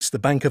the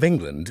Bank of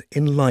England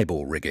in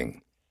libel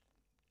rigging.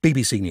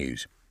 BBC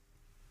News.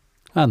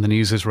 And the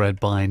news is read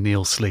by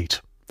Neil Sleet.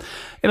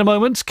 In a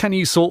moment, can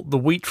you sort the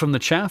wheat from the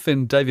chaff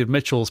in David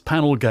Mitchell's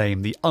panel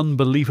game, The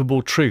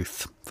Unbelievable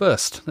Truth?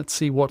 First, let's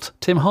see what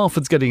Tim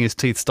Harford's getting his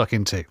teeth stuck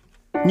into.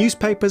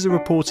 Newspapers are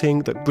reporting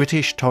that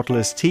British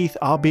toddlers' teeth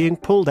are being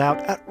pulled out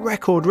at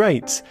record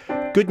rates.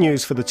 Good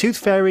news for the tooth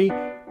fairy,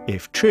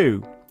 if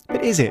true.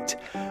 But is it?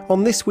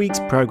 On this week's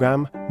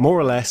programme, more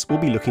or less, we'll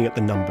be looking at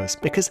the numbers,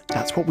 because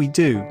that's what we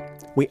do.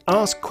 We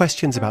ask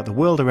questions about the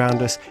world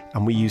around us,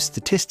 and we use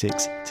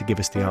statistics to give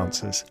us the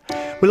answers.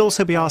 We'll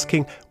also be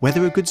asking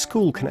whether a good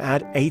school can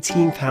add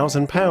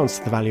 £18,000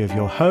 to the value of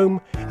your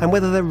home, and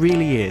whether there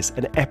really is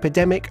an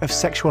epidemic of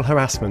sexual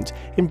harassment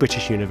in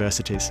British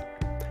universities.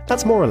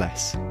 That's more or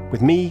less,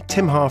 with me,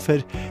 Tim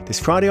Harford, this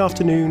Friday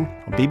afternoon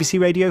on BBC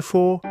Radio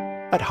 4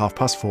 at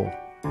 4:30.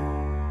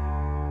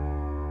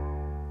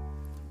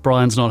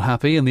 Brian's not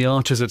happy and the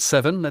Archers at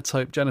 7. Let's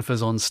hope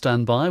Jennifer's on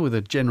standby with a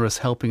generous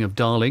helping of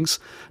darlings.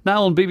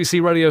 Now on BBC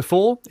Radio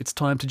 4, it's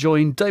time to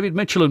join David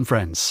Mitchell and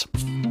friends.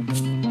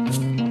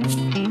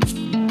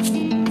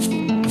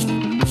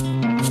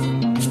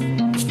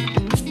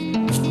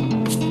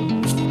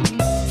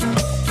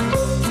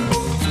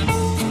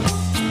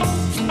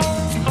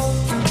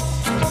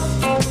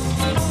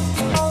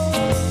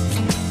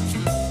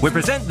 We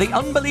present The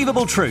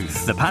Unbelievable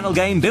Truth, the panel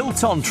game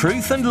built on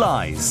truth and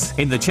lies.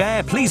 In the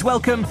chair, please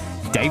welcome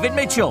David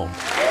Mitchell.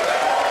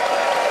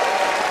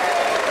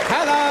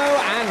 Hello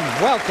and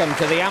welcome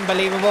to The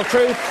Unbelievable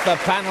Truth, the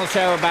panel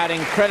show about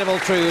incredible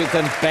truths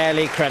and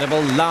barely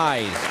credible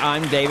lies.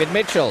 I'm David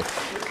Mitchell.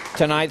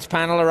 Tonight's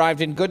panel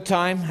arrived in good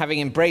time, having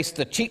embraced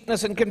the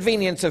cheapness and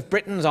convenience of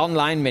Britain's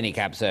online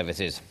minicab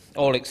services.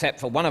 All except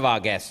for one of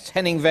our guests,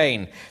 Henning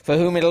Wehn, for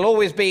whom it'll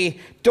always be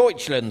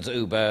Deutschland's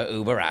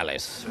Uber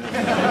Alice.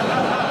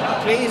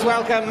 Please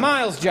welcome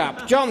Miles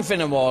Jupp, John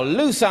Finnemore,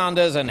 Lou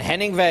Sanders and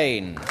Henning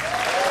Wehn.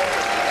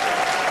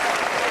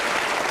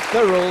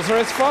 The rules are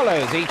as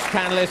follows. Each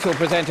panellist will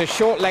present a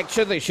short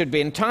lecture that should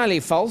be entirely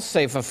false,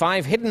 save for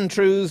 5 hidden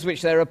truths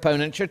which their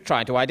opponent should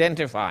try to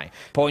identify.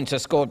 Points are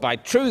scored by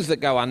truths that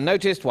go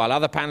unnoticed, while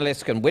other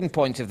panellists can win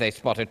points if they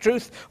spot a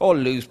truth or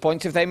lose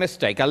points if they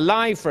mistake a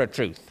lie for a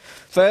truth.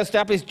 First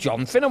up is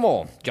John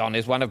Finnemore. John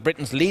is one of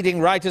Britain's leading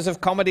writers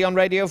of comedy on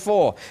Radio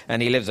 4,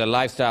 and he lives a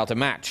lifestyle to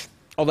match,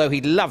 although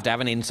he'd love to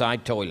have an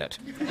inside toilet.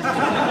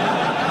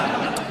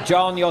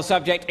 John, your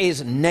subject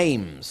is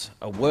names,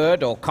 a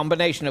word or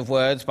combination of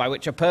words by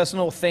which a person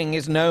or thing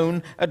is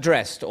known,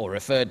 addressed or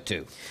referred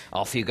to.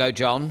 Off you go,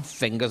 John.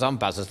 Fingers on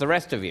buzzers, the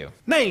rest of you.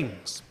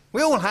 Names.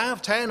 We all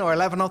have 10 or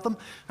 11 of them,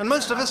 and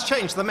most of us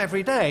change them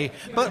every day.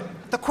 But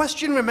the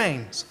question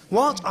remains,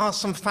 what are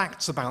some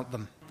facts about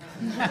them?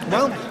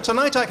 Well,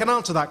 tonight I can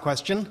answer that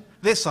question.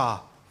 This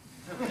are.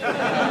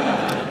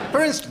 For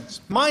instance,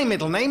 my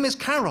middle name is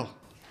Carol.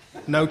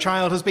 No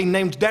child has been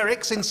named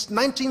Derek since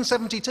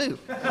 1972.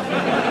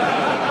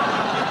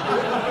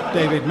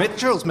 David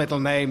Mitchell's middle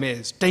name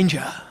is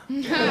Danger.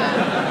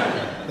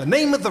 The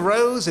name of the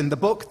rose in the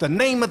book, The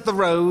Name of the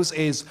Rose,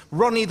 is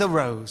Ronnie the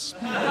Rose.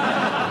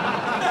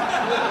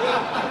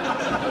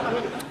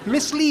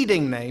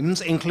 Misleading names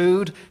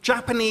include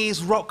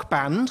Japanese rock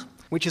band,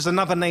 which is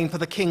another name for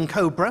the King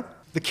Cobra,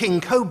 the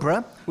King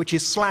Cobra, which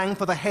is slang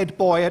for the head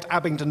boy at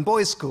Abingdon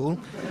Boys' School,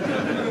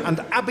 and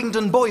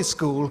Abingdon Boys'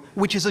 School,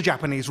 which is a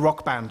Japanese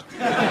rock band.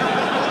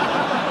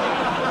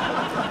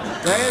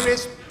 There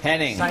is...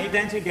 Henning. Say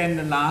that again,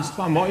 the last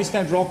one. What is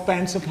that rock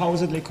band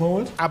supposedly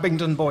called?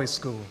 Abingdon Boys'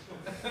 School.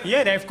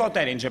 Yeah, they've got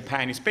that in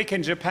Japan. It's big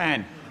in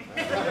Japan.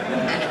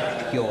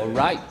 You're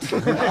right.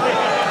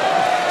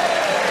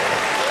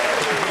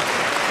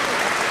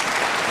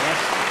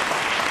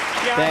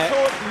 Yeah, I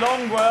thought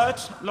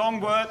long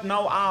word,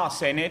 no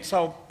arse in it,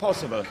 so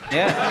possible.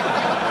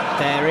 Yeah.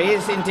 There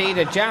is indeed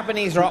a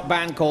Japanese rock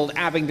band called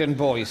Abingdon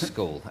Boys'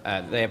 School.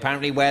 They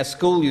apparently wear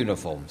school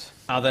uniforms.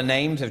 Other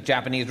names of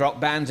Japanese rock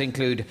bands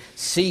include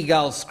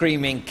Seagull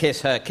Screaming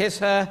Kiss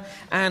Her,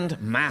 and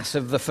Mass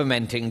of the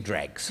Fermenting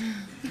Dregs.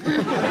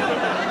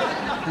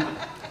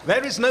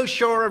 There is no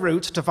surer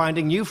route to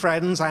finding new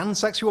friends and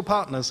sexual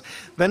partners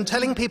than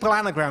telling people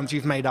anagrams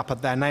you've made up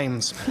at their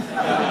names.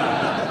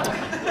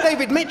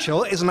 David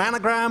Mitchell is an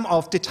anagram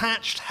of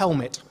detached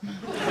helmet.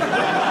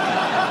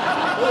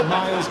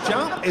 Miles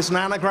Jupp is an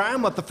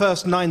anagram of the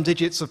first 9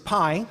 digits of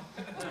pi.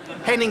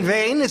 Henning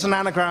Wehn is an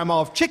anagram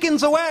of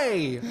chickens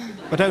away,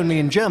 but only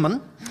in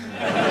German.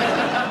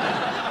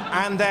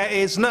 And there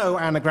is no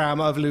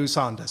anagram of Lou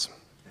Sanders.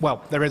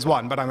 Well, there is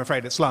one, but I'm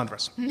afraid it's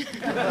slanderous. The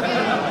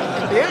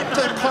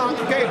actor Clark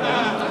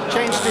Gable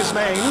changed his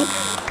name.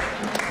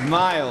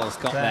 Miles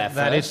got there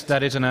first.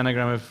 That is an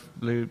anagram of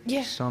Lou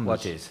Yeah. Sanders.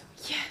 What is?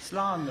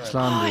 Slanderous. Oh,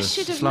 I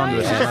should have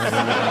known Slanderous.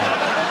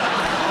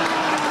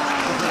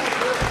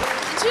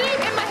 Do you know,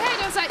 in my head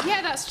I was like,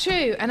 yeah, that's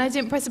true, and I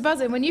didn't press the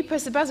buzzer. And when you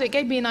pressed the buzzer, it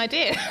gave me an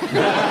idea.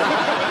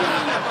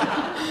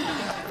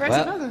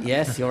 Press the buzzer.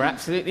 Yes, you're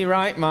absolutely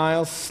right,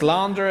 Miles.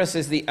 Slanderous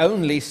is the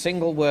only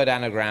single-word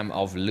anagram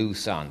of Lou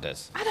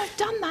Sanders. And I've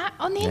done that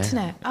On the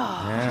internet?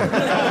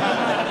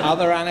 Oh.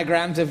 Other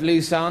anagrams of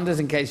Lou Sanders,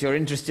 in case you're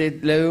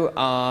interested, Lou,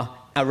 are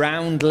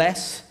around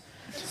less,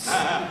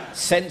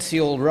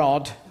 sensual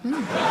rod,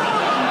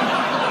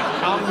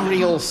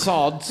 unreal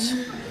sods,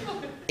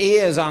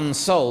 ears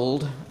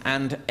unsold,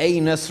 and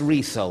anus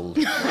resold.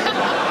 So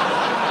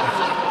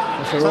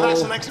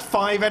that's the next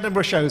 5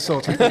 Edinburgh shows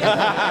sorted. Lovely.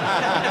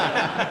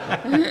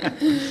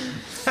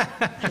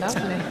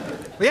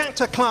 The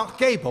actor Clark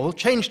Gable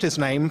changed his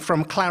name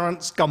from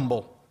Clarence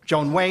Gumble.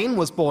 John Wayne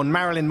was born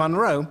Marilyn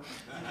Monroe,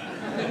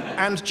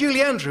 and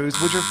Julie Andrews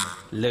would have...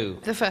 Lou.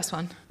 The first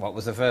one. What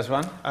was the first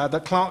one?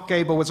 that Clark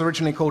Gable was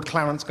originally called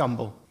Clarence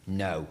Gumble.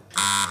 No.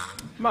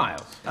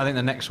 Miles. I think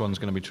the next one's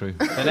going to be true.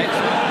 The next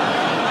one?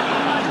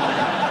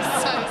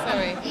 So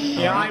sorry.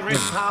 Yeah, I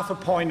risked half a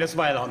point as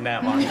well on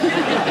that one.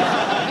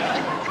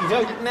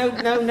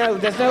 No,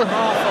 there's no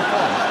half a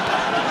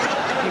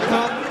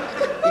point.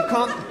 You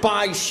can't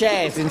buy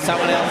shares in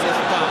someone else's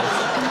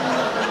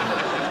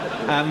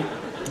past.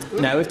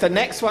 No, if the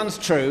next one's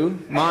true,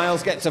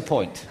 Miles gets a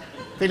point.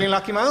 Feeling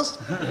lucky, Miles?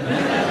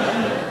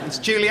 It's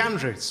Julie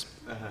Andrews.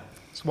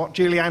 It's what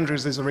Julie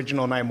Andrews'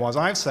 original name was.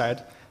 I've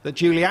said that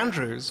Julie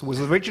Andrews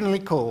was originally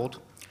called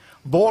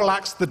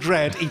Vorlax the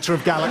Dread, Eater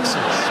of Galaxies.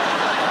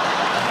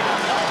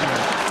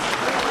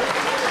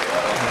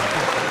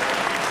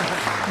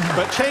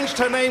 But changed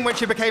her name when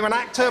she became an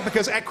actor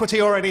because Equity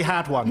already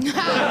had one.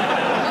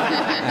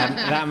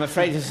 I'm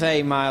afraid to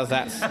say, Miles,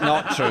 that's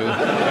not true.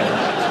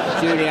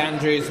 Julie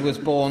Andrews was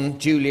born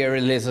Julia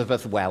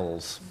Elizabeth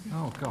Wells.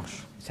 Oh,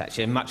 gosh. It's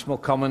actually a much more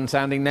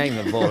common-sounding name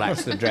than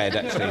Vorlax the Dread,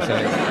 actually.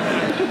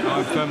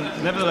 So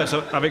Nevertheless,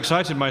 I've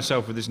excited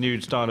myself with this new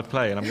style of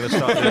play, and I'm going to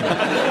start doing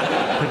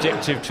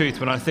predictive truth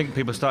when I think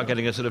people start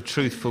getting a sort of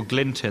truthful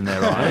glint in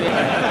their eye.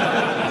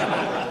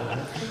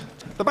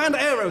 The band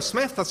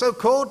Aerosmith are so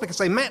called because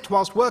they met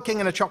whilst working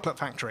in a chocolate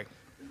factory.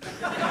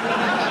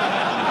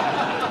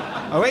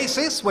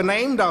 Oasis were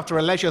named after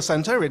a leisure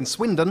centre in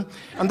Swindon,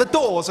 and the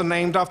Doors are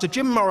named after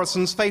Jim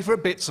Morrison's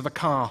favourite bits of a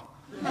car.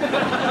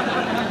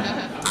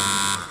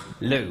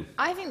 Lou.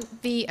 I think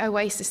the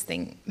Oasis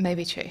thing may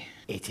be true.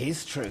 It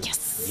is true.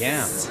 Yes.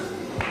 Yeah.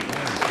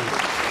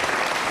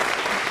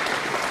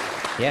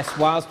 Yes,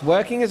 whilst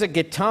working as a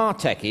guitar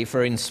techie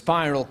for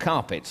Inspiral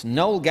Carpets,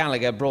 Noel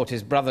Gallagher brought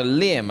his brother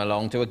Liam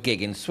along to a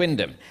gig in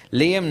Swindon.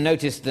 Liam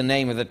noticed the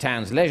name of the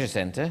town's leisure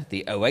centre,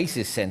 the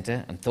Oasis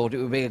Centre, and thought it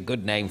would be a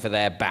good name for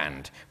their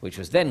band, which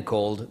was then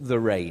called The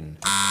Rain.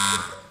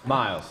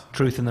 Miles.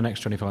 Truth in the next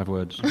 25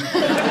 words.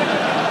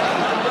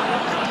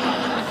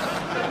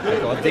 Oh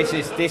God, this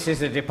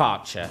is a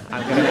departure.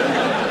 I'm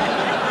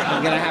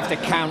going to have to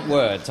count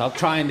words. I'll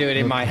try and do it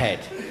in my head.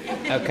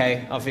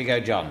 OK, off you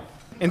go, John.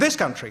 In this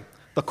country,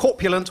 the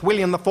corpulent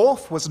William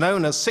IV was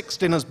known as Six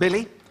Dinners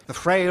Billy, the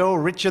frail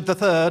Richard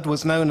III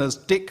was known as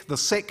Dick the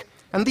Sick,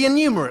 and the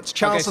innumerate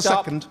Charles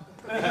II...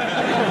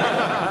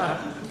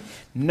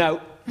 No.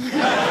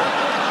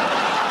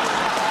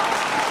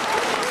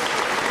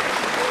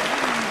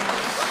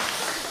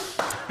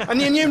 And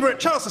the innumerate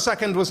Charles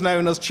II was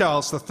known as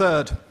Charles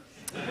III.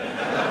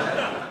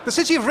 The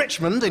city of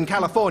Richmond in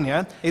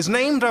California is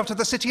named after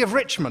the city of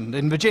Richmond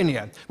in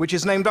Virginia, which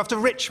is named after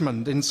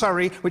Richmond in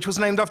Surrey, which was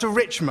named after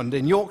Richmond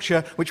in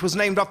Yorkshire, which was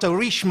named after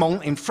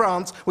Richemont in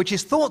France, which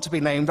is thought to be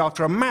named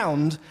after a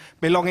mound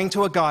belonging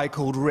to a guy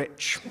called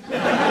Rich.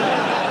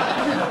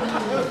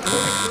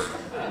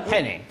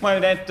 Henning. Well,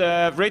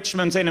 that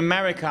Richmond's in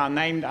America,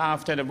 named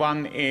after the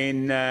one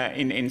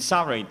in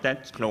Surrey.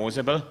 That's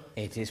plausible.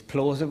 It is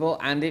plausible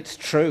and it's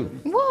true.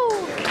 Whoa!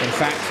 In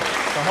fact,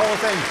 The whole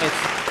thing.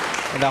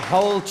 the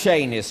whole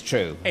chain is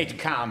true. It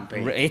can't be.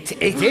 It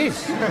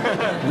is.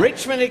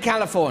 Richmond in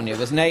California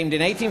was named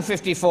in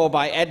 1854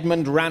 by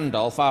Edmund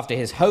Randolph after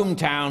his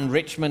hometown,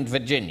 Richmond,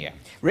 Virginia.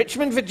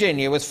 Richmond,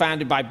 Virginia was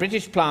founded by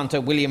British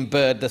planter William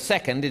Byrd II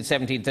in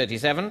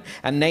 1737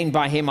 and named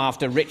by him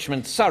after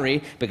Richmond,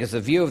 Surrey, because the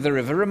view of the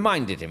river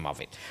reminded him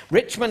of it.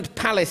 Richmond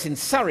Palace in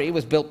Surrey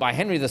was built by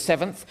Henry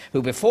VII,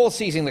 who before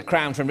seizing the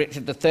crown from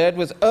Richard III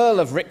was Earl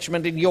of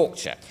Richmond in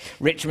Yorkshire.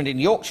 Richmond in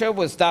Yorkshire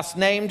was thus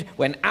named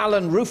when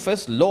Alan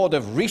Rufus, Lord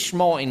of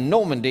Richemont in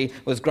Normandy,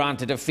 was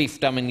granted a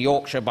fiefdom in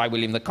Yorkshire by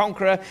William the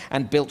Conqueror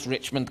and built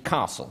Richmond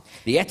Castle.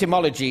 The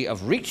etymology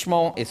of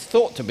Richemont is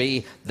thought to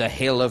be the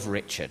Hill of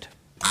Richard.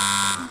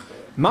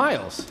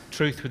 Miles.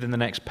 Truth within the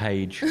next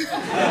page.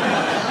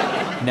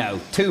 No,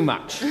 too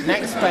much.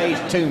 Next page,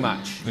 too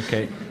much.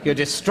 OK. You're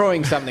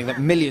destroying something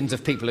that millions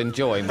of people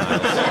enjoy,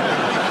 Miles.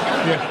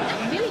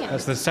 Yeah.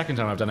 That's the second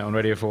time I've done it on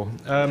Radio 4.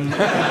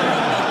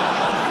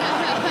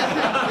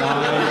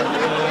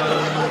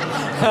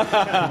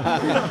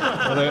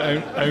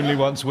 Although only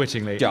once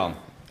wittingly. John.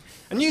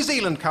 A New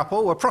Zealand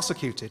couple were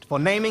prosecuted for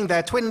naming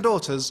their twin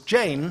daughters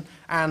Jane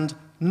and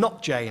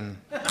Not Jane.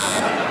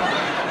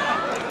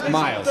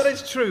 Miles. That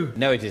is true.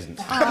 No, it isn't.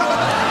 So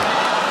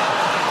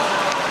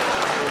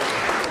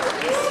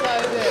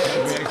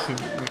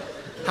good.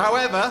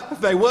 However,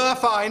 they were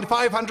fined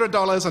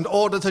 $500 and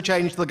ordered to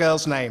change the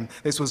girl's name.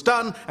 This was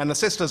done, and the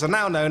sisters are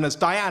now known as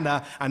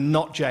Diana and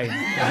Not Jane.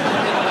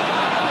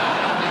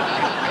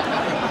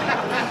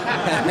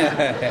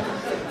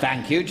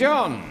 Thank you,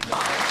 John.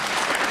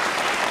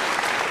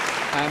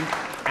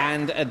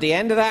 And at the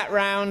end of that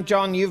round,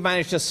 John, you've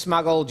managed to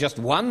smuggle just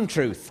one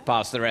truth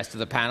past the rest of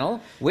the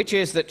panel, which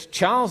is that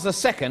Charles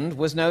II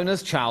was known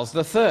as Charles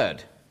III.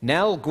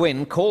 Nell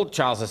Gwynn called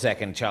Charles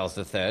II Charles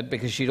III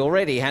because she'd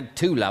already had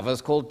two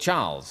lovers called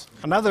Charles.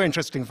 Another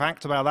interesting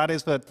fact about that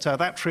is that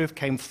that truth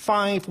came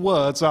 5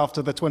 words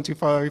after the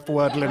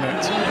 25-word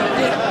limit.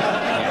 Yeah.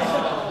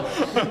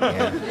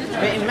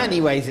 But in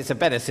many ways, it's a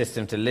better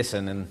system to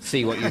listen and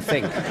see what you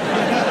think.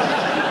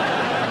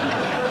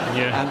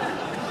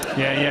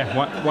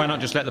 Yeah. Why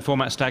not just let the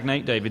format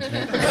stagnate, David?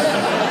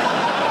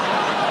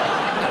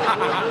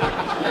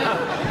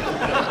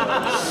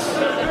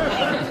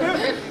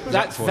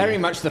 That's very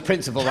much the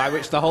principle by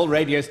which the whole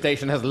radio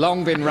station has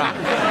long been run.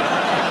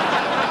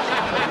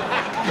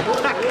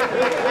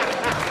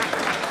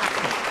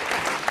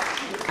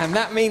 And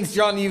that means,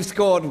 John, you've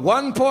scored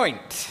 1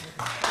 point.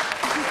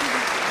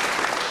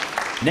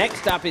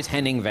 Next up is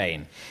Henning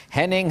Wehn.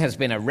 Henning has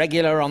been a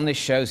regular on this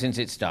show since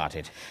it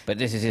started, but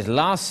this is his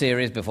last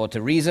series before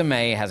Theresa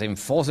May has him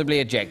forcibly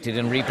ejected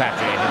and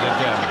repatriated to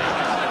Germany.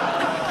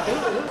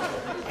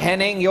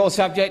 Henning, your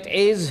subject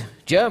is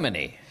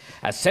Germany,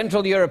 a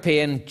Central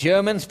European,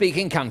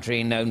 German-speaking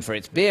country known for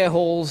its beer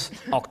halls,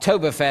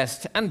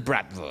 Oktoberfest and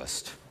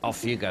Bratwurst.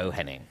 Off you go,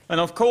 Henning. And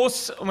of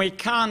course, we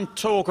can't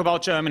talk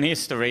about German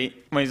history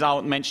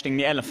without mentioning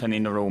the elephant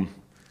in the room.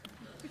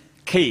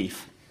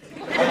 Kiev.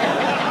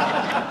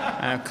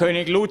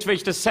 König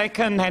Ludwig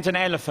II had an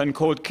elephant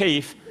called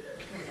Kiev.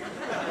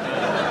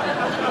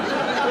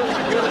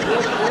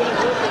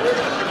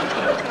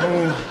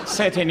 Who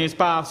sat in his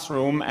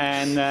bathroom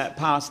and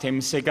passed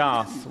him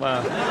cigars.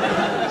 Well,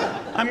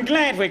 I'm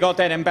glad we got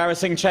that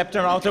embarrassing chapter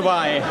out of the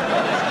way.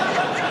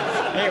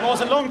 It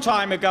was a long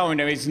time ago and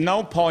there is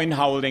no point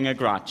holding a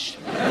grudge.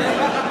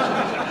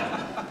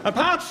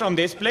 Apart from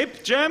this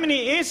blip,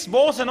 Germany is,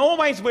 was and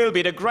always will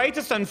be the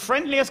greatest and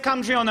friendliest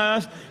country on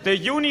earth, the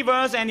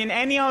universe and in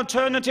any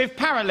alternative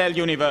parallel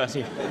universe.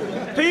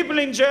 People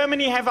in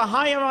Germany have a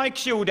higher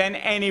IQ than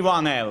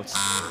anyone else.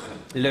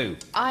 Lou.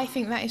 I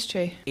think that is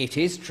true. It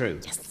is true.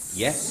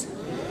 Yes.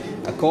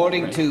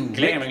 According to...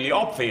 Glaringly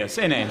obvious,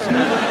 isn't it?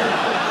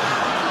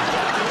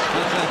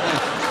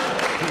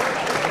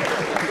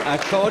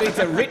 According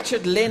to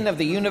Richard Lynn of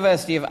the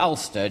University of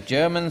Ulster,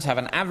 Germans have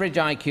an average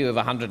IQ of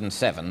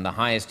 107, the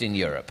highest in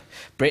Europe.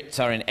 Brits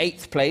are in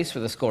 8th place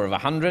with a score of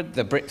 100.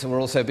 The Brits were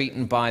also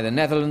beaten by the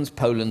Netherlands,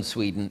 Poland,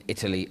 Sweden,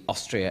 Italy,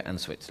 Austria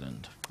and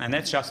Switzerland. And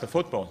that's just the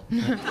football.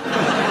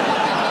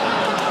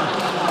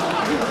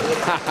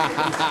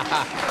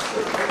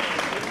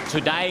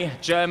 Today,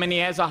 Germany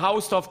has a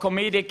host of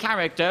comedic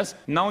characters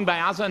known by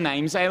other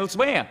names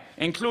elsewhere,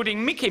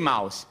 including Mickey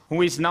Mouse,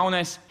 who is known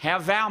as Herr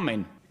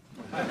Vermin.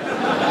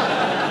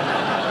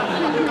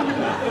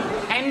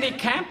 Andy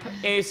Capp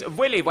is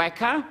Willy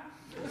Wacker.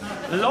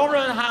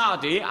 Laurel and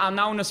Hardy are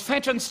known as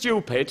Fat and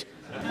Stupid.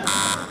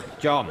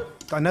 John.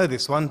 I know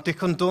this one.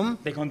 Dick und Dumm.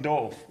 Dick und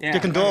Doof. Yeah,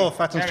 Dick and Doof,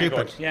 Fat and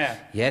Stupid. Good, yeah.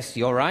 Yes,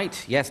 you're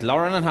right. Yes,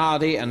 Laurel and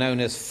Hardy are known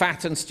as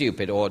Fat and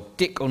Stupid, or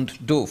Dick und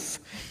Doof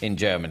in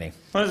Germany.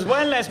 As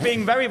well as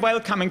being very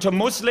welcoming to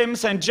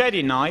Muslims and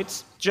Jedi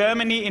Knights,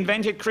 Germany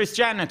invented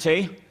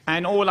Christianity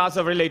and all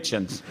other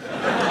religions.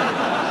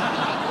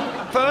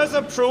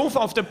 Further proof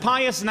of the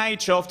pious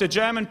nature of the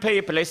German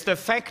people is the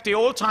fact the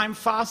all-time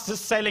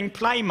fastest-selling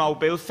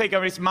Playmobil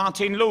figure is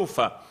Martin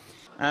Luther.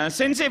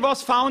 Since it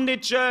was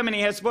founded,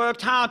 Germany has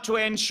worked hard to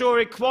ensure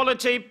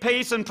equality,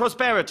 peace and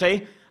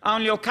prosperity,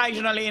 only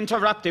occasionally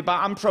interrupted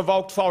by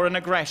unprovoked foreign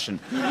aggression.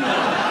 Hang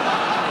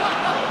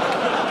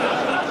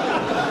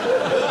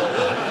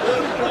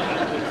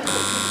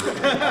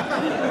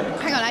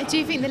on, I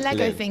do think the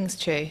Lego thing's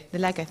true. The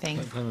Lego thing.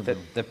 The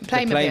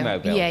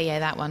Playmobil. Yeah,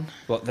 that one.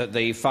 What, that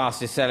the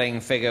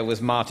fastest-selling figure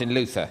was Martin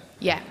Luther?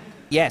 Yeah.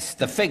 Yes,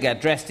 the figure,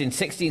 dressed in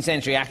 16th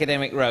century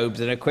academic robes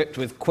and equipped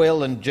with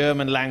quill and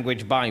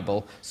German-language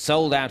Bible,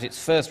 sold out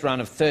its first run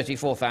of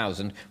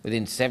 34,000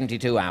 within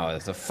 72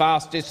 hours. The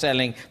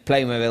fastest-selling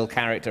Playmobil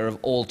character of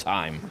all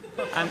time.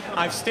 And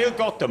I've still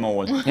got them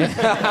all.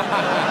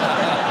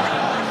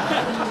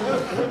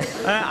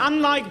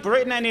 Unlike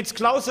Britain and its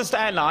closest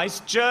allies,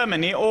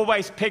 Germany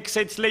always picks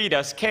its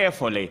leaders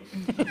carefully.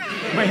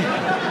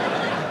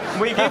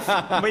 We give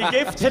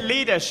the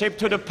leadership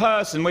to the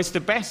person with the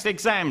best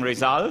exam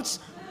results,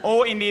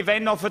 or in the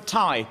event of a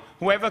tie,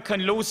 whoever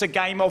can lose a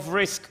game of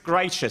Risk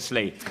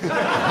graciously. That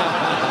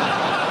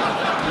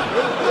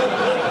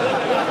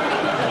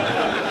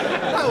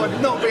would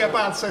not be a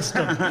bad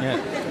system. Yeah.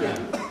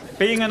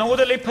 Being an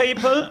orderly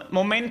people,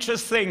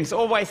 momentous things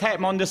always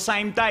happen on the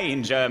same day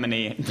in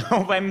Germany,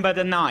 November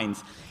the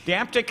 9th. The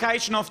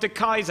abdication of the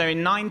Kaiser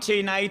in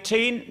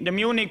 1918, the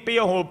Munich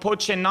beer hall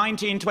putsch in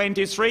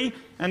 1923,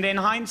 and in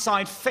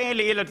hindsight,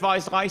 fairly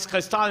ill-advised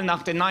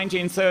Reichskristallnacht in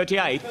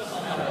 1938,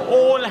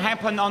 all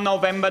happened on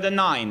November the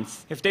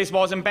 9th. If this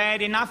wasn't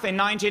bad enough, in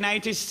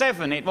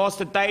 1987, it was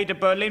the day the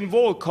Berlin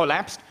Wall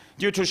collapsed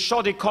due to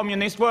shoddy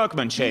communist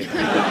workmanship.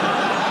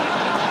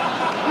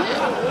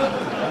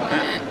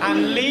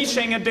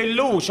 unleashing a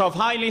deluge of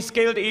highly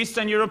skilled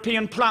Eastern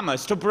European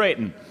plumbers to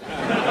Britain.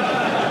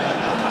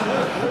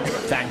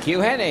 Thank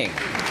you, Henning.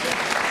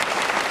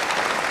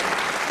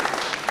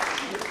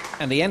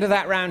 At the end of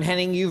that round,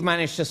 Henning, you've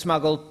managed to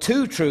smuggle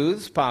 2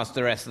 truths past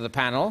the rest of the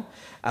panel,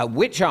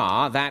 which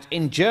are that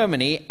in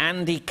Germany,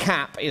 Andy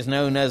Capp is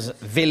known as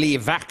Willy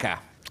Wacker.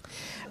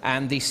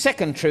 And the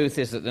second truth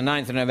is that the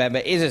 9th of November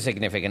is a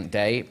significant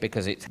day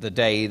because it's the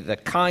day the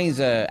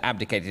Kaiser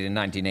abdicated in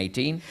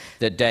 1918,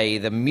 the day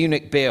the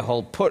Munich beer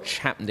hall putsch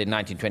happened in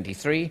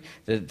 1923,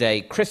 the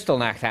day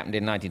Kristallnacht happened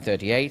in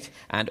 1938,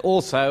 and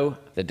also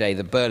the day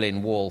the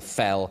Berlin Wall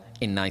fell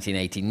in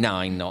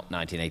 1989, not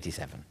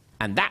 1987.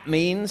 And that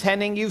means,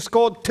 Henning, you've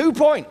scored 2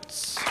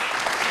 points.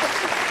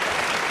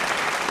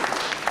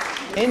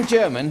 In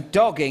German,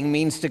 dogging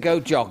means to go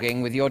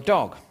jogging with your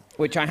dog,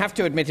 which I have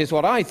to admit is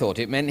what I thought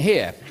it meant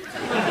here.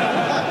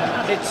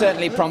 It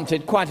certainly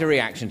prompted quite a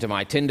reaction to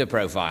my Tinder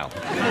profile.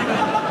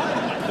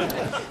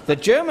 The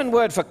German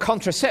word for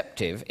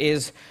contraceptive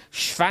is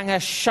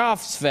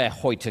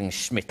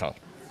Schwangerschaftsverhütungsmittel.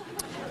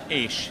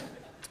 Ish.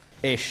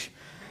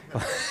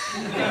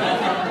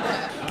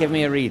 Give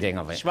me a reading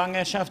of it.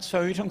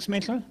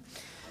 Schwangerschaftsverhütungsmittel?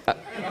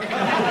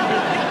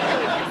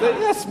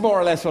 That's more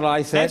or less what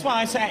I said. That's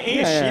why I say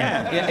ish,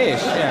 yeah.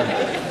 Ish,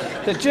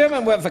 yeah. The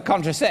German word for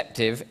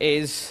contraceptive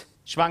is...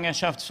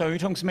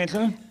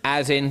 Schwangerschaftsverhütungsmittel?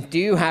 As in, do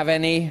you have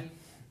any...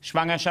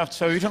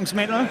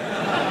 Schwangerschaftsverhütungsmittel?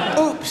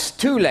 Oops,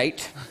 too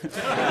late.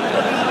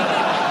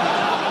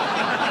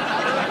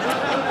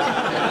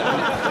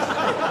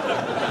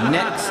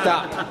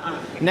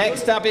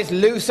 Next up is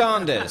Lou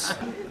Sanders.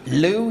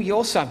 Lou,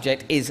 your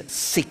subject is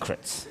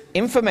secrets.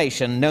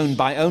 Information known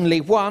by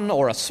only one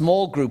or a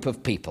small group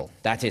of people.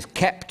 That is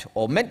kept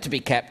or meant to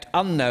be kept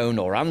unknown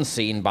or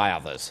unseen by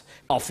others.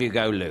 Off you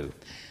go, Lou.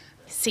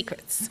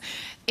 Secrets.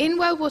 In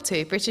World War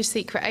II, British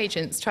secret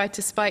agents tried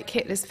to spike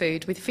Hitler's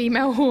food with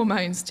female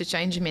hormones to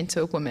change him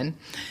into a woman.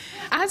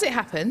 As it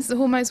happens, the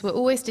hormones were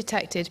always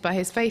detected by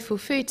his faithful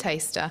food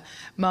taster,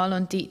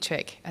 Marlon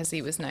Dietrich, as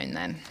he was known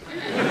then.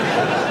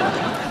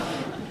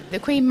 The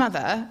Queen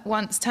Mother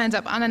once turned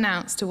up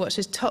unannounced to watch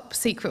a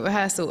top-secret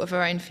rehearsal of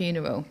her own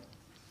funeral.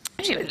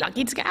 She was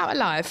lucky to get out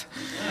alive.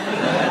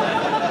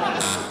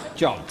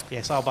 John.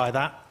 Yes, I'll buy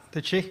that.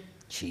 Did she?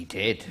 She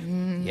did,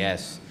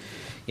 yes.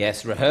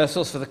 Yes,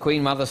 rehearsals for the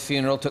Queen Mother's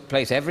funeral took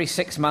place every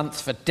 6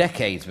 months for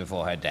decades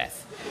before her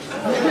death.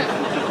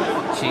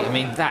 I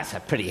mean, that's a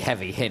pretty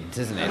heavy hint,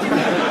 isn't it?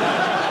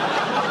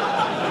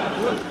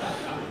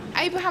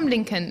 Abraham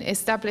Lincoln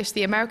established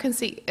the American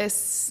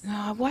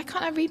why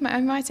can't I read my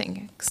own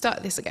writing?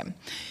 Start this again.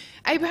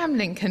 Abraham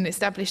Lincoln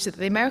established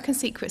the American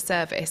Secret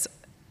Service.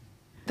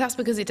 That's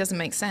because it doesn't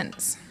make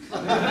sense.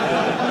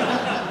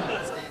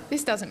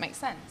 This doesn't make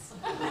sense.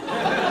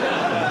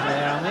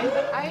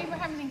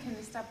 Abraham Lincoln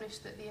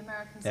established that the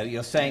American... No,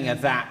 you're saying a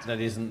that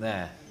isn't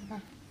there.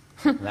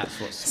 That's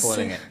what's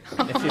spoiling it. If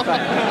you put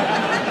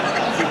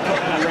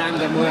a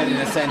random word in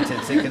a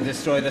sentence, it can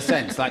destroy the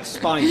sense, like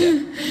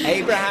spider.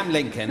 Abraham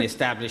Lincoln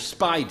established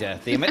spider.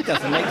 It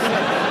doesn't make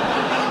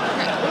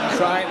sense.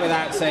 Try it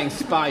without saying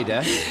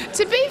spider.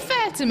 To be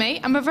fair to me,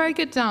 I'm a very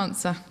good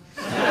dancer.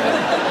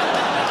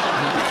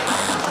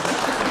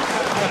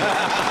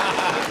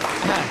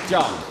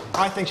 John.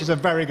 I think she's a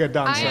very good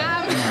dancer.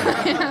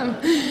 I am.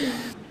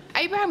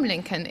 Abraham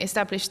Lincoln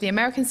established the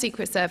American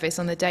Secret Service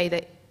on the day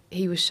that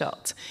he was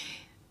shot.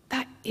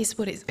 That is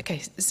what it's...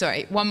 OK,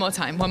 sorry, one more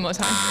time.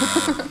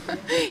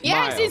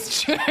 Yes,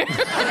 it's true.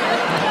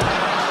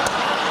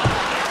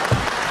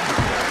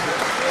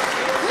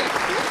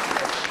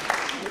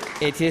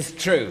 It is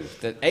true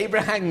that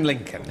Abraham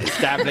Lincoln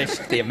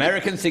established the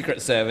American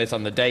Secret Service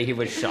on the day he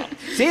was shot.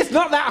 See, it's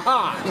not that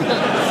hard.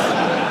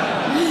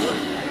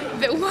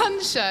 That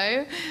one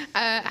show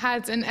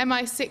had an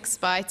MI6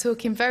 spy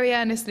talking very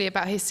earnestly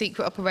about his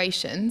secret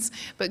operations,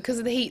 but because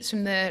of the heat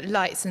from the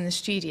lights in the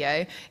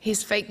studio,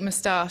 his fake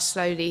moustache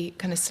slowly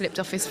kind of slipped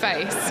off his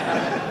face.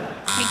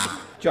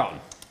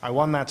 John. I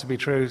want that to be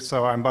true,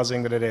 so I'm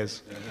buzzing that it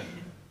is.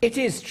 It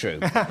is true.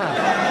 What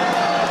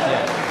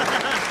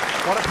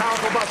a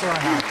powerful buzzer I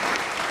have.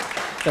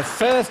 The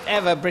first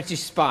ever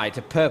British spy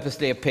to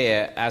purposely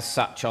appear as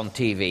such on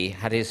TV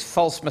had his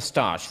false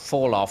moustache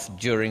fall off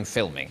during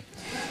filming.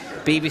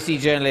 BBC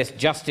journalist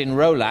Justin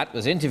Rowlatt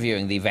was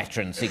interviewing the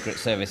veteran Secret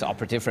Service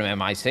operative from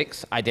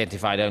MI6,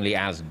 identified only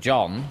as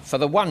John, for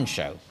the One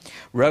show.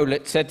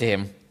 Rowlatt said to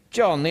him,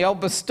 "John, the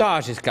old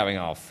moustache is coming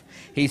off."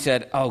 He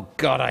said, "Oh,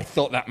 God, I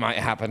thought that might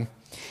happen.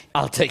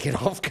 I'll take it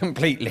off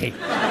completely."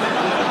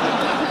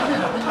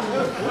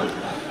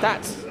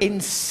 That's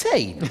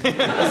insane, isn't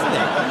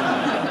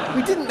it?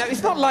 We didn't know.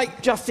 It's not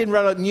like Justin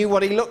Rowlatt knew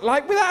what he looked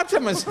like without a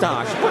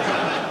moustache.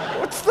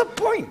 What's the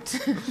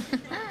point?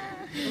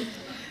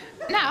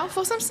 Now,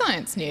 for some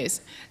science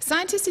news.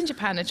 Scientists in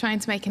Japan are trying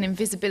to make an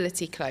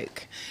invisibility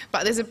cloak,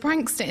 but there's a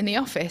prankster in the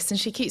office and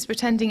she keeps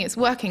pretending it's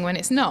working when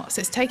it's not, so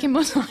it's taking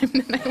more time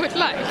than they would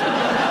like.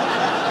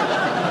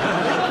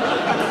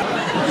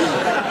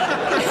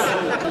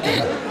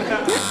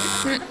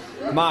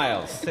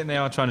 Miles. I think they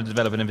are trying to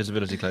develop an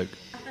invisibility cloak.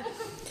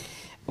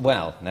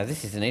 Well, now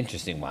this is an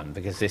interesting one,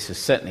 because this was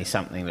certainly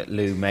something that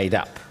Lou made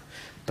up,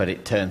 but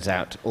it turns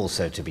out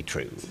also to be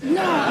true.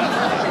 No!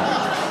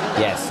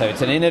 Yes, so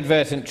it's an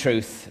inadvertent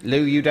truth.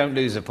 Lou, you don't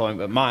lose a point,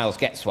 but Miles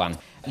gets one.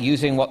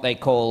 Using what they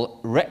call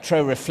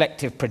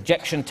retroreflective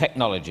projection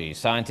technology,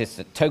 scientists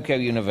at Tokyo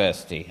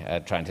University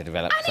are trying to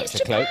develop And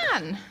such a cloak.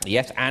 And it's Japan!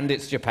 Yes, and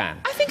it's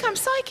Japan. I think I'm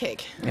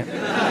psychic.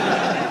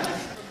 Yeah.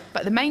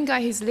 But the main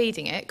guy who's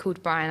leading it,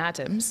 called Brian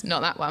Adams,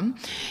 not that one,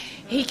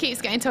 he keeps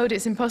getting told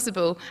it's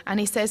impossible, and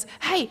he says,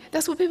 hey,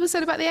 that's what people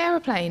said about the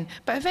aeroplane.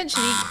 But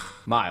eventually...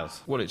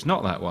 Miles. Well, it's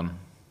not that one.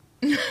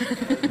 No.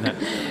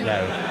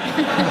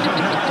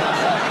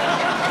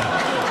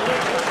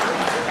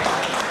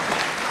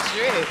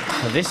 True.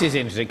 Well, this is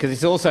interesting, because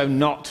it's also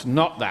not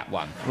that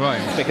one.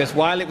 Right. Because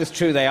while it was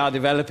true they are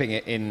developing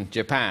it in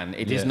Japan,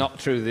 it is Yeah. not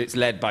true that it's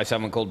led by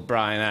someone called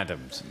Brian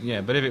Adams.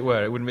 Yeah, but if it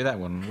were, it wouldn't be that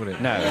one, would it?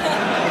 No.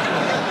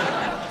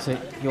 So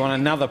you want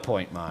another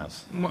point,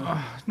 Miles? Well,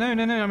 no. I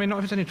mean, not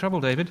if it's any trouble,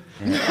 David.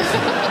 No,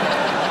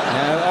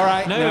 all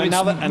right. No, No, it's,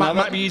 another.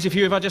 might be easy for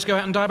you if I just go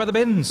out and die by the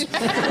bins.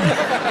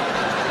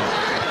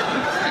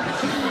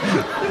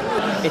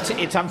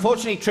 It's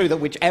unfortunately true that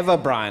whichever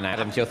Brian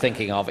Adams you're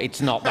thinking of, it's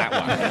not that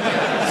one.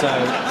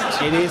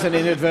 So it is an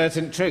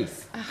inadvertent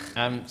truth.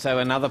 So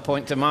another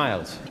point to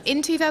Miles.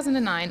 In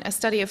 2009, a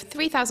study of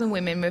 3,000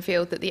 women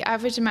revealed that the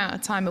average amount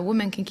of time a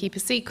woman can keep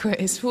a secret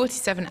is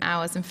 47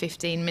 hours and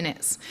 15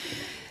 minutes.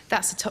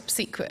 That's a top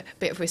secret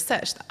bit of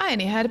research that I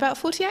only heard about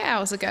 48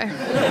 hours ago.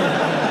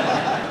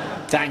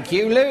 Thank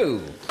you,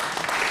 Lou.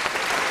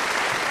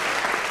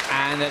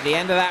 And at the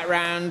end of that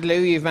round, Lou,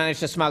 you've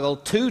managed to smuggle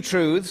 2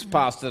 truths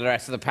past the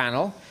rest of the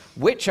panel,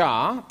 which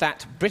are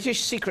that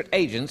British secret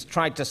agents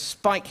tried to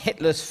spike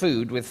Hitler's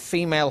food with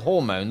female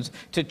hormones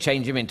to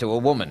change him into a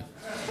woman.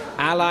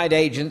 Allied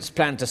agents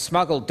planned to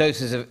smuggle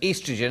doses of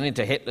estrogen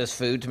into Hitler's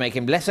food to make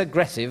him less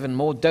aggressive and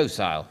more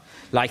docile,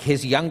 like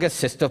his younger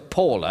sister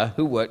Paula,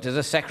 who worked as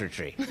a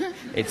secretary,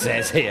 it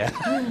says here.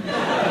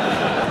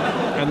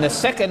 And the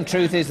second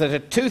truth is that a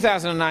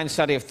 2009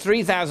 study of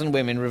 3,000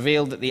 women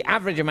revealed that the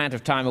average amount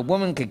of time a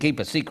woman can keep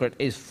a secret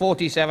is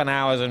 47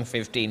 hours and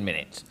 15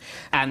 minutes.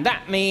 And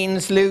that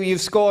means, Lou,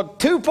 you've scored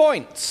 2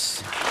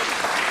 points.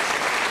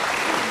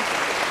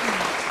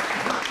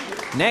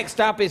 Next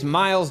up is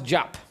Miles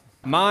Jupp.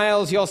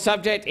 Miles, your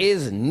subject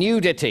is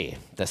nudity,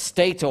 the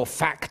state or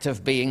fact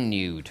of being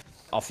nude.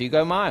 Off you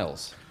go,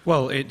 Miles.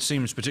 Well, it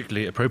seems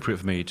particularly appropriate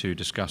for me to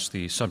discuss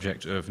the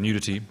subject of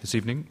nudity this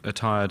evening,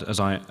 attired as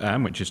I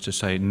am, which is to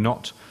say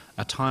not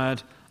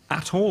attired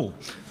at all.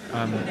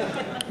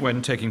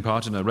 When taking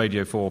part in a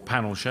Radio 4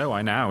 panel show,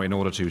 I now, in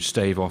order to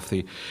stave off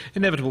the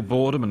inevitable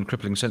boredom and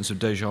crippling sense of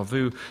déjà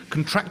vu,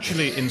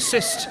 contractually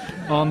insist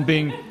on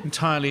being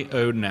entirely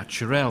au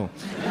naturel.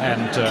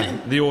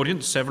 And the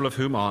audience, several of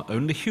whom are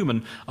only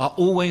human, are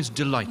always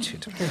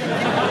delighted.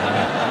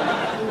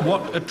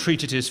 What a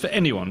treat it is for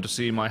anyone to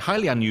see my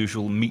highly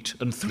unusual meat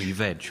and 3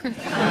 veg.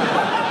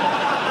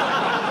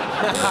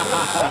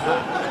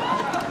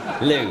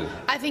 Lou.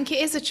 I think it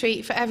is a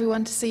treat for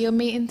everyone to see your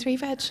meat and 3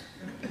 veg.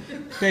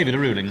 David, a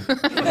ruling.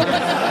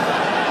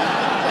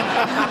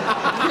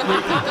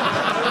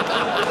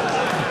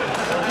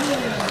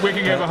 We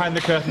can go behind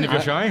the curtain if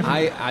you're shy.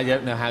 I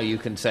don't know how you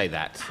can say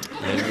that.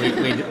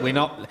 We're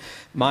not...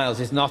 Miles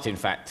is not, in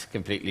fact,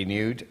 completely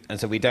nude, and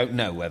so we don't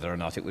know whether or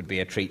not it would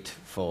be a treat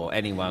for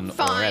anyone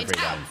or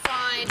everyone.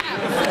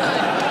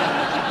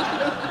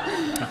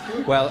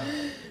 Well,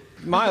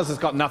 Miles has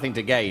got nothing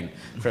to gain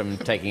from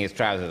taking his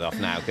trousers off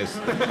now, because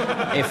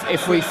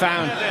if we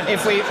found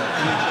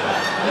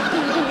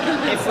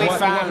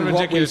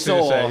what we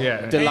saw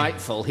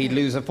delightful, he'd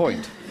lose a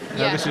point.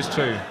 No, this is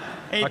true.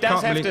 He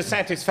does have the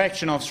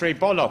satisfaction of 3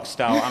 bollocks,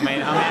 though. I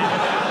mean...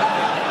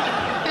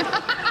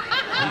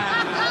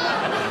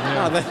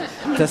 Oh,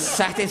 the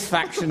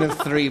satisfaction of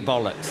 3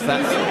 bollocks.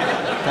 That's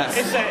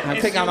I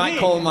think I might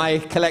call my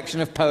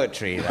collection of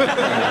poetry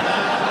that.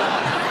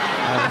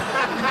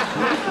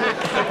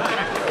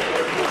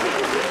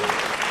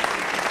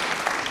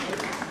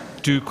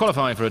 To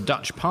qualify for a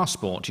Dutch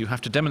passport, you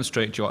have to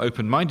demonstrate your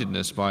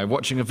open-mindedness by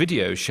watching a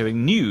video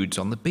showing nudes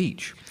on the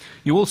beach.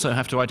 You also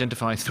have to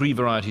identify 3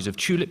 varieties of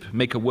tulip,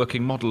 make a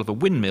working model of a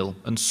windmill,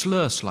 and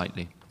slur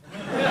slightly.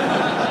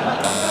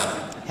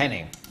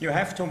 Henning. You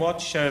have to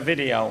watch a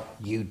video.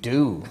 You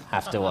do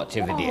have to watch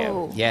a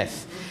video,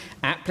 yes.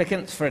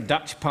 Applicants for a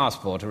Dutch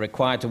passport are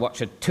required to watch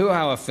a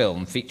 2-hour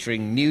film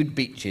featuring nude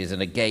beaches and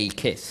a gay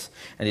kiss,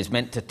 and is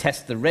meant to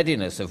test the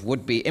readiness of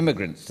would-be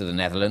immigrants to the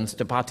Netherlands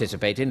to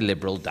participate in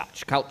liberal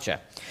Dutch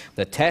culture.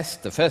 The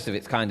test, the first of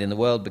its kind in the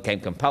world, became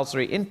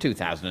compulsory in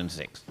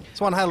 2006.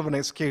 It's one hell of an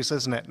excuse,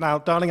 isn't it? Now,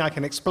 darling, I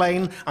can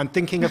explain. I'm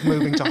thinking of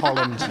moving to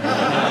Holland.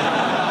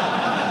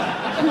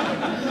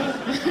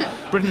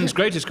 Britain's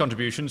greatest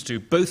contributions to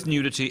both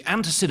nudity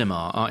and to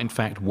cinema are in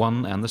fact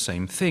one and the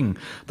same thing.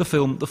 The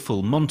film The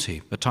Full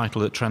Monty, a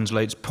title that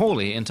translates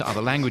poorly into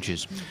other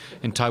languages.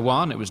 In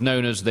Taiwan, it was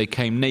known as They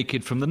Came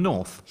Naked from the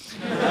North.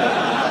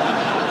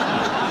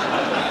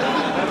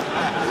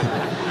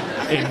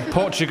 In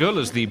Portugal,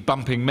 as the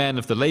Bumping Men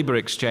of the Labour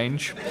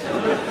Exchange.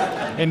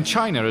 in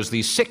China as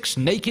the 6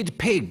 Naked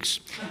Pigs,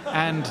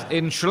 and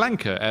in Sri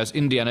Lanka as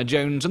Indiana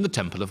Jones and the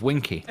Temple of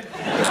Winky.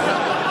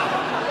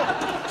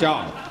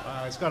 John.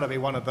 It's got to be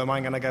one of them.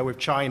 I'm going to go with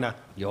China.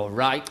 You're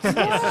right.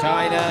 It's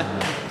China.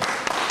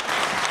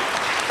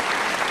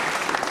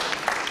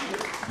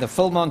 The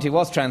full Monty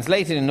was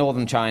translated in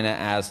northern China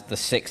as The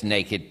 6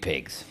 Naked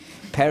Pigs.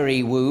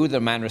 Perry Wu, the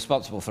man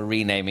responsible for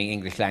renaming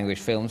English-language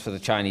films for the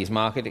Chinese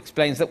market,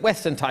 explains that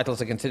Western titles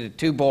are considered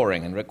too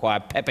boring and require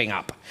pepping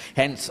up.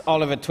 Hence,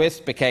 Oliver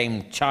Twist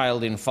became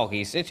Child in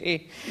Foggy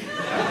City,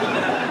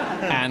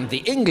 and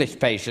The English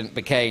Patient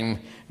became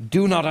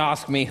Do Not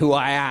Ask Me Who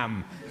I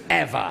Am,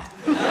 Ever.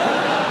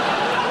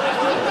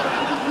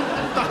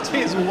 That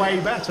is way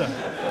better.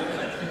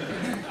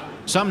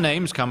 Some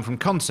names come from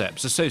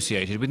concepts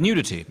associated with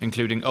nudity,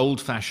 including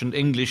old-fashioned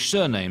English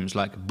surnames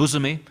like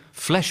Bosomy,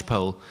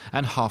 Fleshpole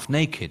and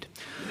Half-Naked.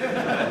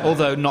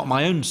 Although not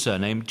my own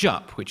surname,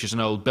 Jupp, which is an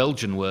old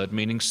Belgian word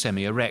meaning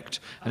semi-erect,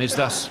 and is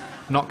thus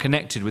not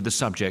connected with the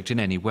subject in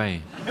any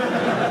way.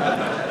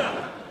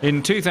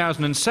 In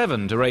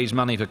 2007, to raise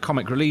money for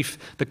comic relief,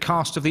 the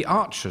cast of The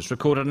Archers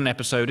recorded an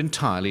episode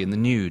entirely in the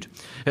nude.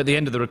 At the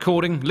end of the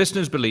recording,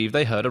 listeners believed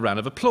they heard a round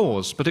of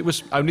applause, but it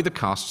was only the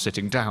cast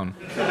sitting down.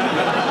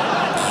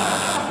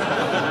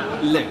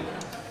 Lou.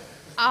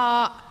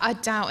 I'm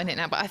doubting it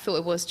now, but I thought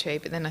it was true,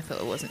 but then I thought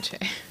it wasn't true.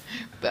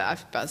 But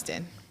I've buzzed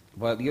in.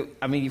 Well,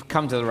 you've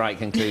come to the right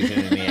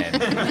conclusion in the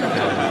end.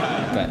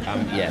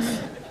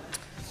 Yes.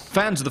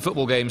 Fans of the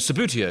football game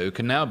Sabutio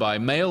can now buy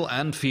male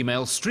and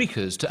female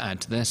streakers to add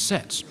to their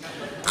sets.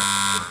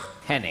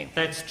 Henning.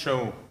 That's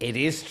true. It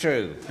is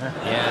true.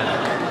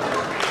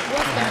 Yeah.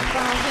 What's going to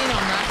buzz in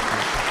on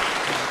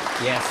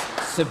that? Yes.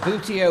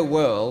 Sabutio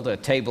World, a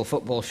table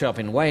football shop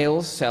in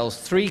Wales, sells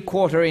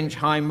 3/4-inch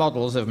high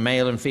models of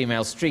male and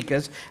female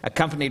streakers,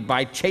 accompanied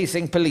by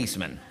chasing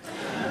policemen.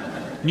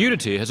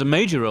 Nudity has a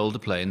major role to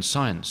play in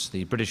science.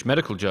 The British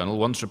Medical Journal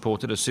once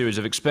reported a series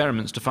of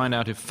experiments to find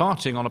out if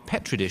farting on a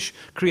petri dish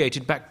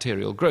created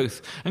bacterial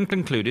growth, and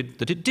concluded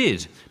that it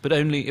did, but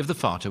only if the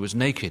farter was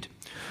naked.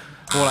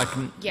 All I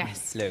can...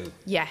 Yes. Lou.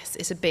 Yes,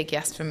 it's a big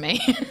yes from me.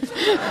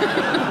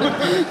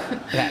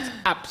 That's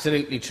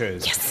absolutely true.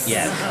 Yes.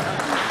 Yes.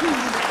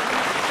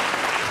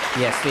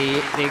 Yes,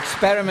 the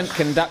experiment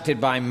conducted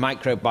by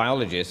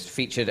microbiologists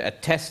featured a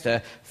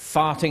tester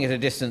farting at a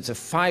distance of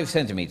 5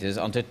 centimetres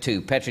onto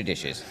 2 petri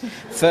dishes.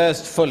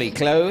 First fully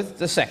clothed,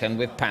 the second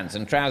with pants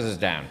and trousers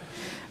down.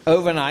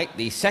 Overnight,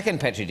 the second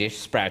petri dish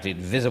sprouted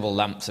visible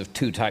lumps of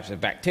 2 types of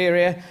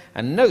bacteria,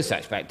 and no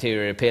such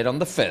bacteria appeared on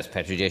the first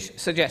petri dish,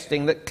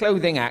 suggesting that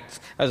clothing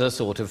acts as a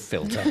sort of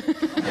filter.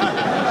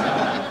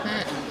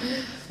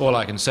 All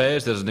I can say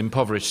is that as an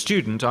impoverished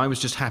student, I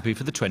was just happy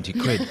for the 20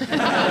 quid.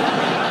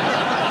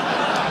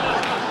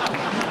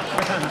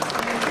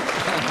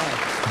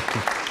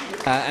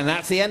 And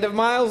that's the end of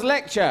Miles'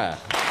 lecture.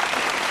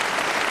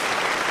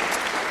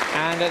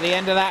 And at the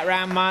end of that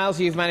round, Miles,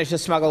 you've managed to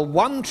smuggle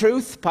one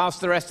truth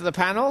past the rest of the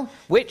panel,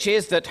 which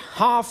is that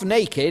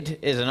Half-Naked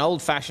is an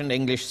old-fashioned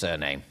English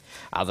surname.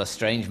 Other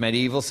strange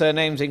medieval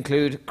surnames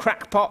include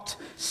Crackpot,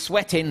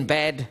 Sweat in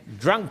Bed,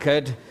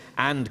 Drunkard,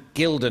 and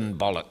Gilden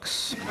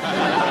Bollocks.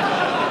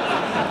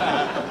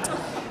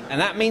 And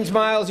that means,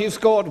 Miles, you've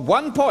scored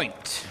 1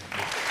 point.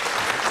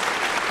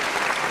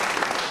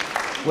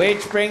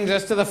 Which brings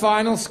us to the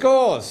final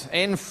scores.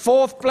 In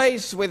 4th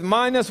place, with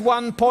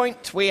 -1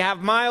 point, we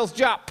have Miles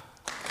Jupp.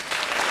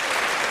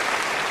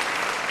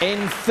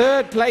 In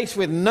 3rd place,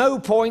 with no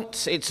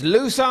points, it's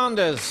Lou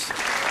Sanders.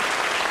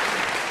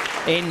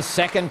 In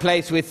 2nd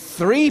place, with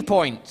 3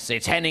 points,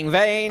 it's Henning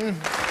Wehn.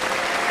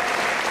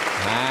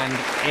 And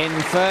in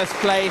 1st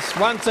place,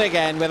 once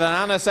again, with an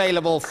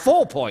unassailable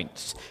 4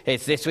 points,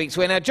 it's this week's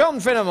winner, John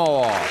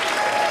Finnemore.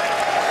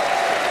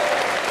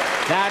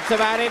 That's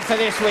about it for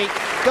this week.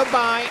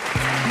 Goodbye.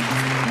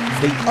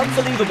 The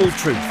Unbelievable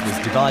Truth was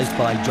devised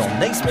by John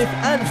Naismith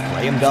and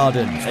Graham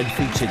Garden and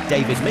featured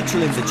David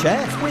Mitchell in the chair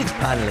with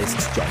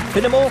panellists John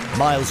Finnemore,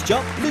 Miles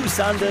Jupp, Lou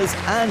Sanders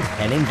and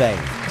Henning Wehn.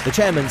 The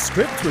chairman's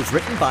script was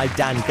written by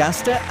Dan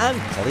Gaster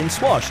and Colin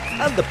Swash,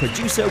 and the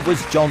producer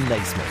was John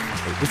Naismith.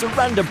 It was a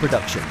random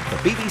production for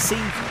BBC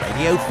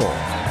Radio 4.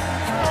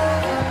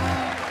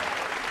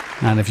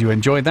 And if you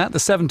enjoyed that, the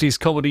 70s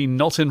comedy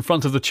Not in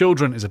Front of the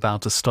Children is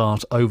about to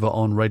start over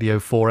on Radio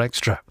 4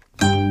 Extra.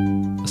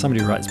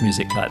 Somebody who writes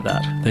music like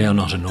that, they are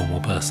not a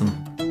normal person.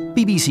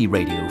 BBC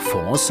Radio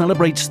 4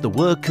 celebrates the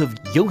work of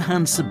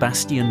Johann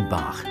Sebastian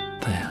Bach.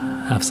 They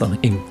have some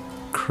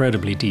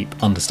incredibly deep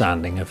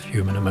understanding of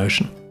human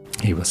emotion.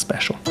 He was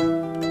special.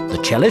 The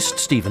cellist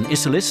Stephen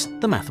Isserlis,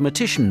 the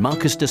mathematician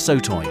Marcus de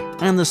Sotoy,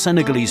 and the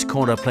Senegalese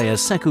kora player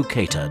Sekou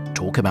Keita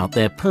talk about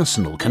their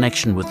personal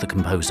connection with the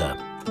composer.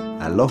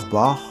 I love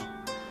Bach.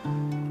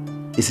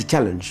 It's a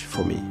challenge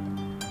for me,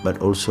 but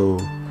also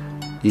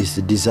is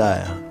the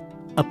desire.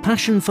 A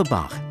Passion for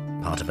Bach,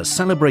 part of a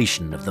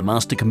celebration of the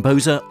master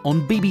composer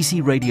on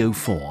BBC Radio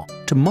 4,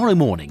 tomorrow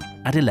morning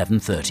at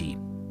 11:30.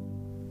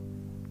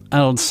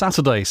 And on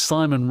Saturday,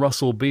 Simon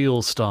Russell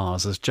Beale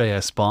stars as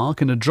J.S.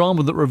 Bach in a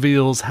drama that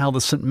reveals how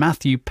the St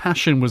Matthew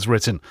Passion was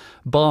written.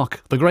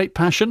 Bach, The Great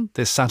Passion,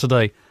 this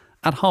Saturday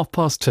at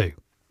 2:30.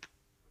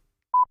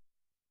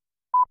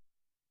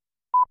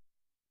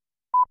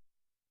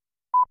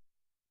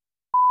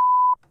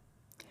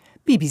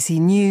 BBC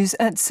News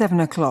at 7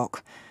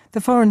 o'clock. The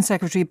Foreign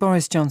Secretary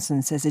Boris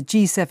Johnson says a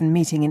G7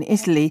 meeting in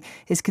Italy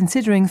is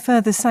considering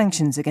further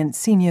sanctions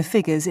against senior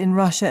figures in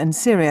Russia and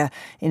Syria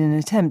in an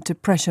attempt to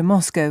pressure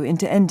Moscow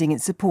into ending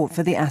its support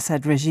for the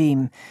Assad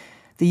regime.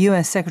 The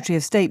US Secretary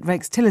of State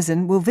Rex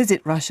Tillerson will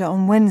visit Russia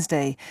on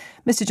Wednesday.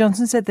 Mr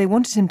Johnson said they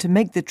wanted him to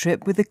make the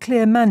trip with a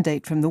clear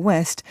mandate from the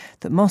West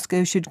that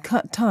Moscow should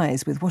cut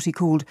ties with what he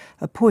called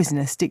a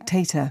poisonous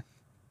dictator.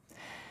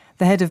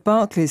 The head of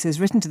Barclays has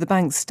written to the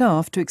bank's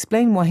staff to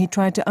explain why he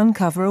tried to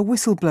uncover a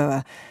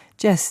whistleblower.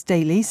 Jess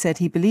Staley said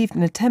he believed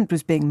an attempt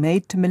was being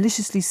made to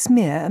maliciously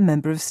smear a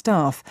member of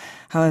staff.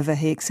 However,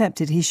 he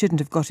accepted he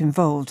shouldn't have got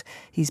involved.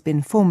 He's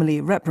been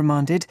formally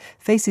reprimanded,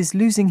 faces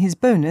losing his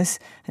bonus,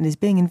 and is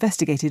being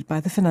investigated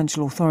by the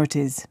financial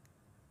authorities.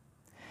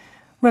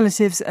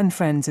 Relatives and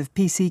friends of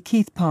PC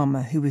Keith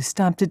Palmer, who was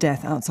stabbed to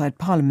death outside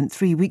Parliament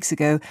 3 weeks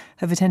ago,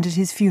 have attended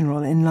his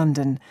funeral in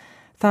London.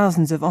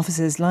 Thousands of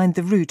officers lined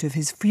the route of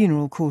his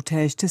funeral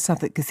cortege to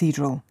Southwark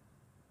Cathedral.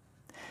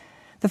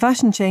 The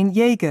fashion chain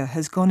Jaeger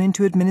has gone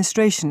into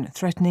administration,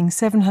 threatening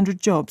 700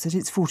 jobs at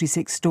its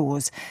 46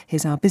 stores.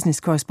 Here's our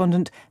business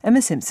correspondent,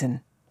 Emma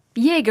Simpson.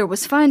 Jaeger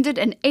was founded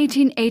in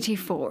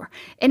 1884.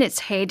 In its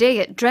heyday,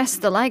 it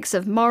dressed the likes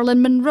of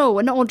Marilyn Monroe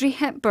and Audrey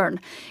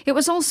Hepburn. It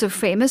was also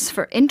famous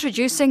for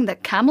introducing the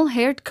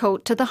camel-haired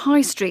coat to the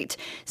high street,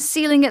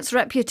 sealing its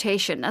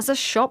reputation as a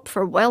shop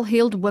for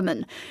well-heeled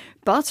women.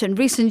 But in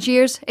recent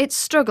years, it's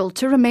struggled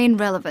to remain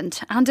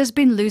relevant and has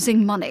been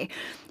losing money.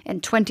 In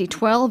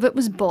 2012, it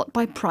was bought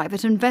by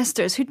private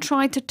investors who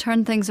tried to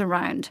turn things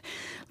around.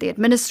 The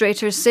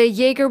administrators say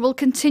Jaeger will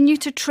continue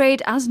to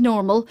trade as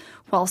normal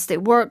whilst they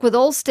work with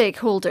all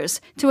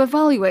stakeholders to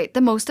evaluate the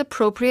most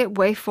appropriate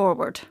way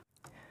forward.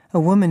 A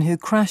woman who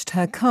crashed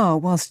her car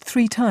whilst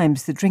 3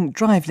 times the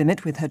drink-drive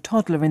limit with her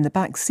toddler in the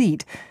back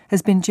seat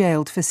has been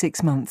jailed for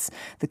 6 months.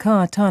 The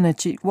car Tana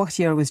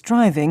Chitwatia was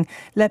driving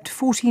leapt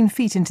 14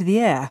 feet into the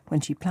air when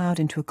she ploughed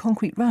into a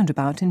concrete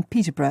roundabout in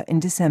Peterborough in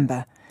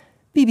December.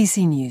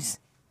 BBC News.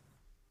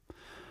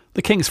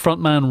 The King's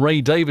frontman Ray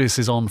Davies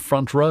is on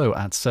Front Row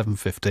at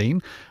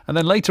 7:15. And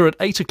then later at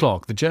 8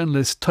 o'clock, the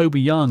journalist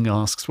Toby Young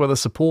asks whether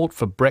support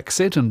for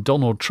Brexit and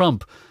Donald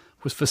Trump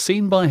was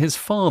foreseen by his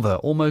father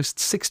almost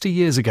 60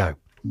 years ago.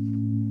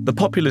 The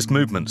populist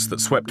movements that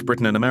swept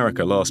Britain and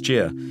America last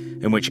year,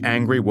 in which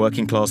angry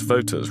working-class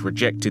voters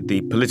rejected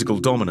the political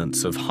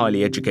dominance of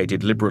highly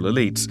educated liberal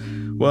elites,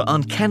 were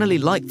uncannily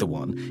like the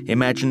one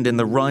imagined in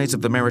The Rise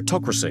of the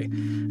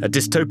Meritocracy, a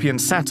dystopian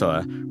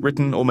satire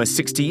written almost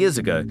 60 years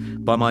ago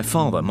by my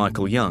father,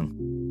 Michael Young.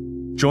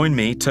 Join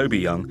me, Toby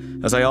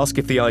Young, as I ask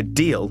if the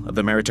ideal of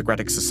the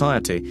meritocratic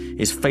society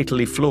is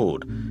fatally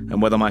flawed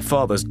and whether my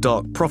father's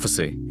dark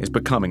prophecy is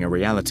becoming a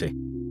reality.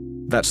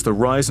 That's The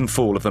Rise and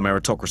Fall of the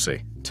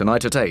Meritocracy,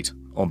 tonight at 8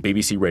 on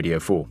BBC Radio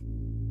 4.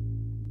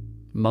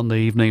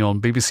 Monday evening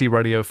on BBC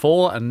Radio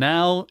 4, and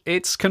now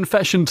it's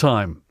confession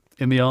time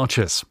in The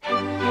Archers.